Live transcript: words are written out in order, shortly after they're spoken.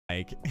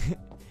like,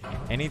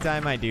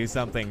 anytime I do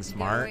something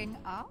smart,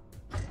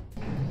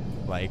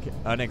 like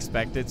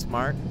unexpected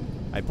smart,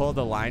 I pull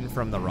the line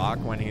from The Rock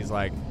when he's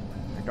like,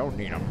 I don't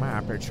need a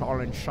map, it's all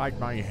inside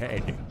my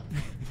head.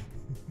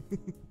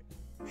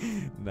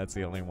 That's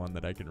the only one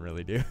that I can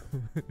really do.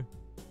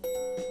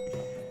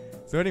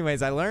 So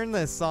anyways, I learned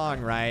this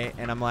song, right?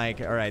 And I'm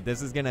like, all right,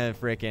 this is gonna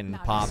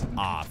freaking pop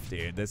off,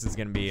 dude. This is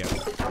gonna be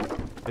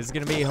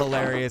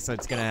hilarious.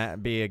 It's gonna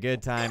be a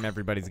good time.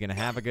 Everybody's gonna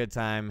have a good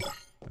time.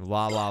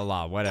 La la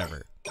la,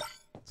 whatever.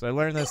 So I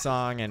learned this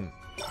song and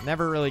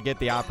never really get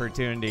the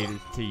opportunity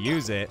to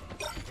use it.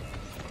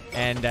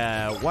 And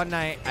one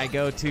night I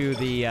go to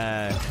the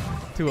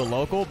to a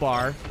local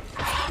bar,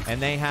 and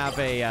they have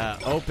a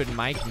open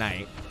mic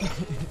night.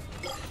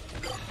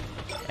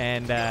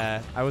 And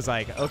I was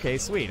like, okay,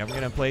 sweet. I'm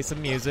gonna play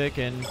some music,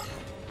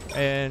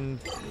 and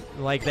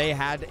like they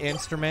had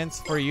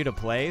instruments for you to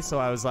play. So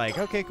I was like,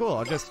 okay,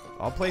 cool.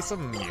 I'll play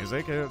some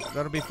music.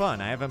 That'll be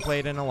fun. I haven't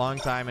played in a long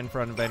time in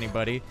front of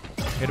anybody.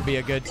 It'll be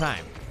a good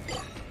time.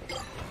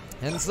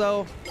 And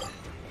so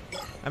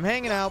I'm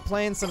hanging out,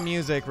 playing some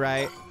music,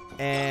 right?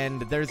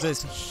 And there's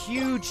this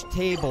huge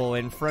table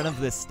in front of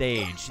the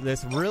stage,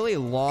 this really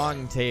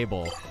long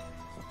table.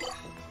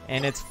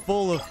 And it's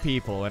full of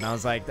people. And I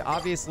was like,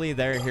 obviously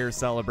they're here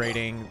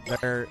celebrating.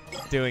 They're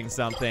doing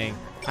something,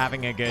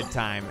 having a good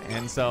time.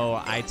 And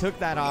so I took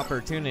that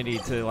opportunity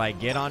to like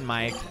get on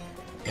mic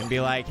and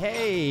be like,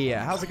 hey,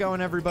 how's it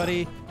going,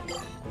 everybody?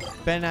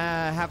 Been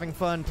having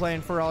fun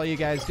playing for all you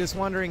guys. Just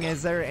wondering,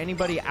 is there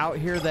anybody out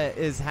here that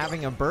is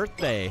having a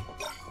birthday?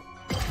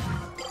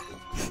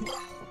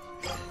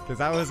 Because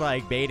I was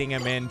like baiting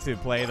him in to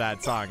play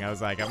that song. I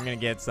was like, I'm going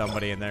to get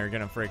somebody and they're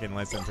going to freaking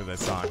listen to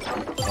this song.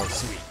 Oh,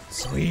 sweet.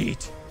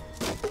 Sweet.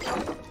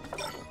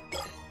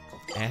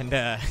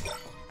 And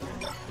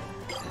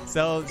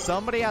so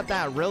somebody at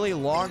that really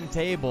long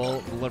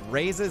table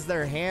raises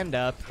their hand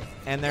up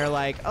and they're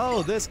like,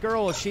 oh, this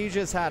girl, she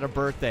just had a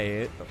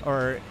birthday,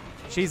 or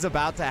she's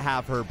about to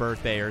have her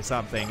birthday or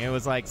something. It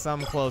was like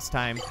some close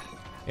time.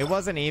 It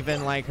wasn't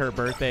even like her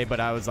birthday, but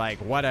I was like,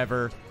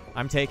 whatever.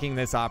 I'm taking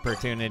this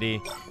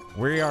opportunity.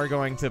 We are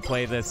going to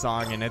play this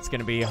song, and it's going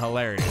to be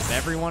hilarious.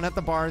 Everyone at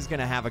the bar is going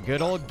to have a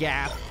good old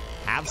gap,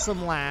 have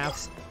some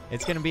laughs.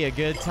 It's going to be a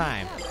good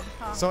time.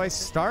 So I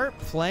start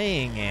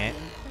playing it,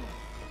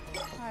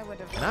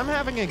 and I'm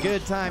having a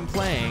good time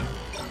playing.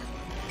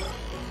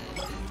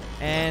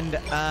 And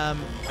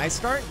I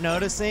start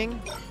noticing,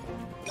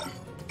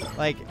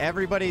 like,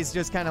 everybody's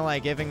just kind of,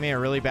 like, giving me a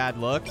really bad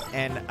look.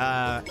 And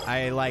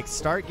I, like,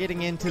 start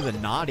getting into the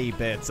naughty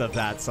bits of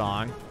that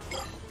song.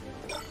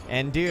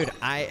 And dude,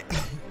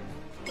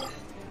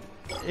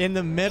 in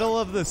the middle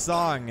of the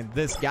song,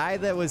 this guy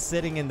that was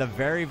sitting in the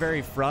very,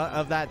 very front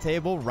of that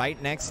table,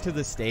 right next to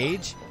the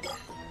stage,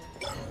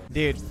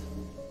 dude,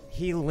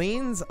 he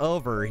leans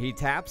over, he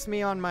taps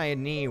me on my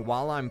knee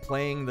while I'm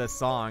playing the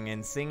song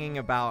and singing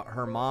about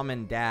her mom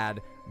and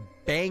dad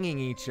banging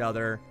each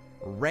other,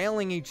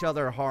 railing each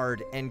other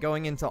hard, and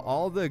going into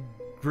all the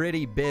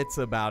gritty bits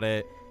about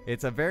it.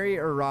 It's a very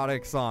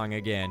erotic song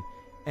again.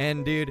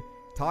 And dude,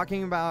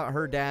 talking about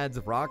her dad's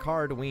rock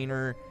hard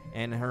wiener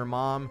and her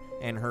mom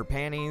and her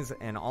panties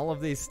and all of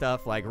these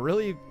stuff, like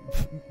really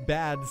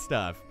bad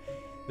stuff.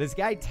 This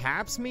guy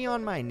taps me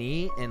on my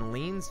knee and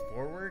leans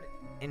forward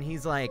and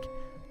he's like,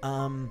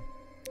 her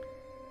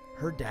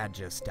dad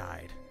just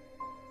died.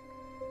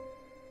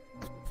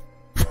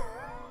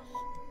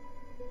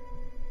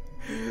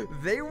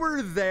 They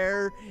were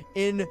there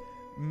in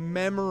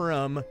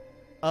memoriam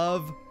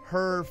of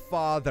her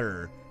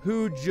father,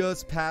 who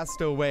just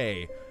passed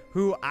away,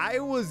 who I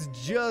was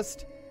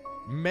just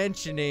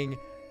mentioning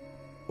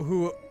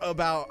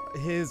about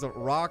his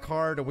rock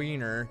hard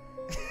wiener.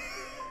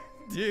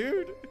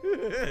 Dude.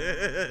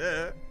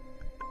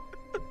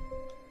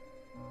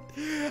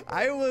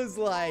 I was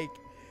like,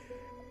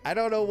 I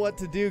don't know what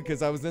to do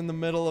because I was in the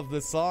middle of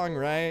the song,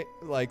 right?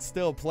 Like,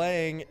 still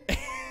playing.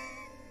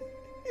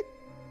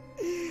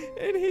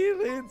 And he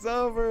leans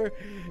over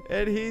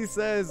and he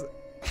says,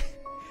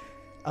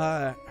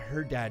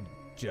 her dad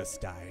just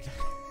died.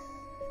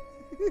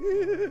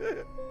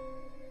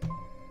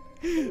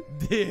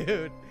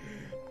 Dude,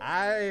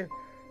 I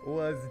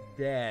was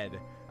dead.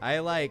 I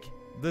like,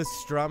 the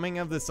strumming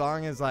of the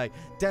song is like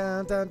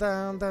down down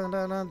down down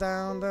down down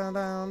down down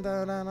down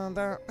down down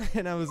down,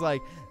 and I was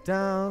like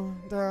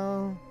down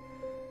down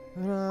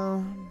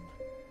down.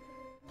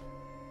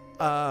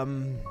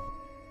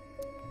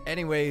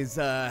 Anyways,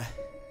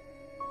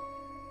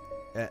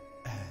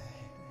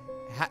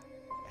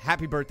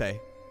 happy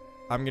birthday.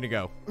 I'm gonna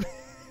go.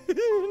 And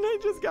I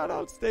just got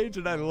off stage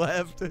and I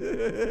left.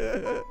 It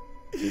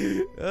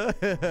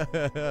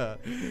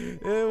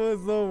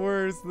was the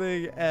worst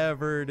thing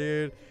ever,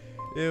 dude.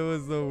 It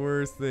was the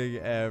worst thing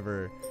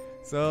ever.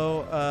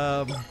 So,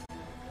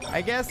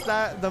 I guess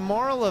that the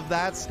moral of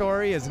that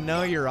story is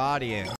know your audience.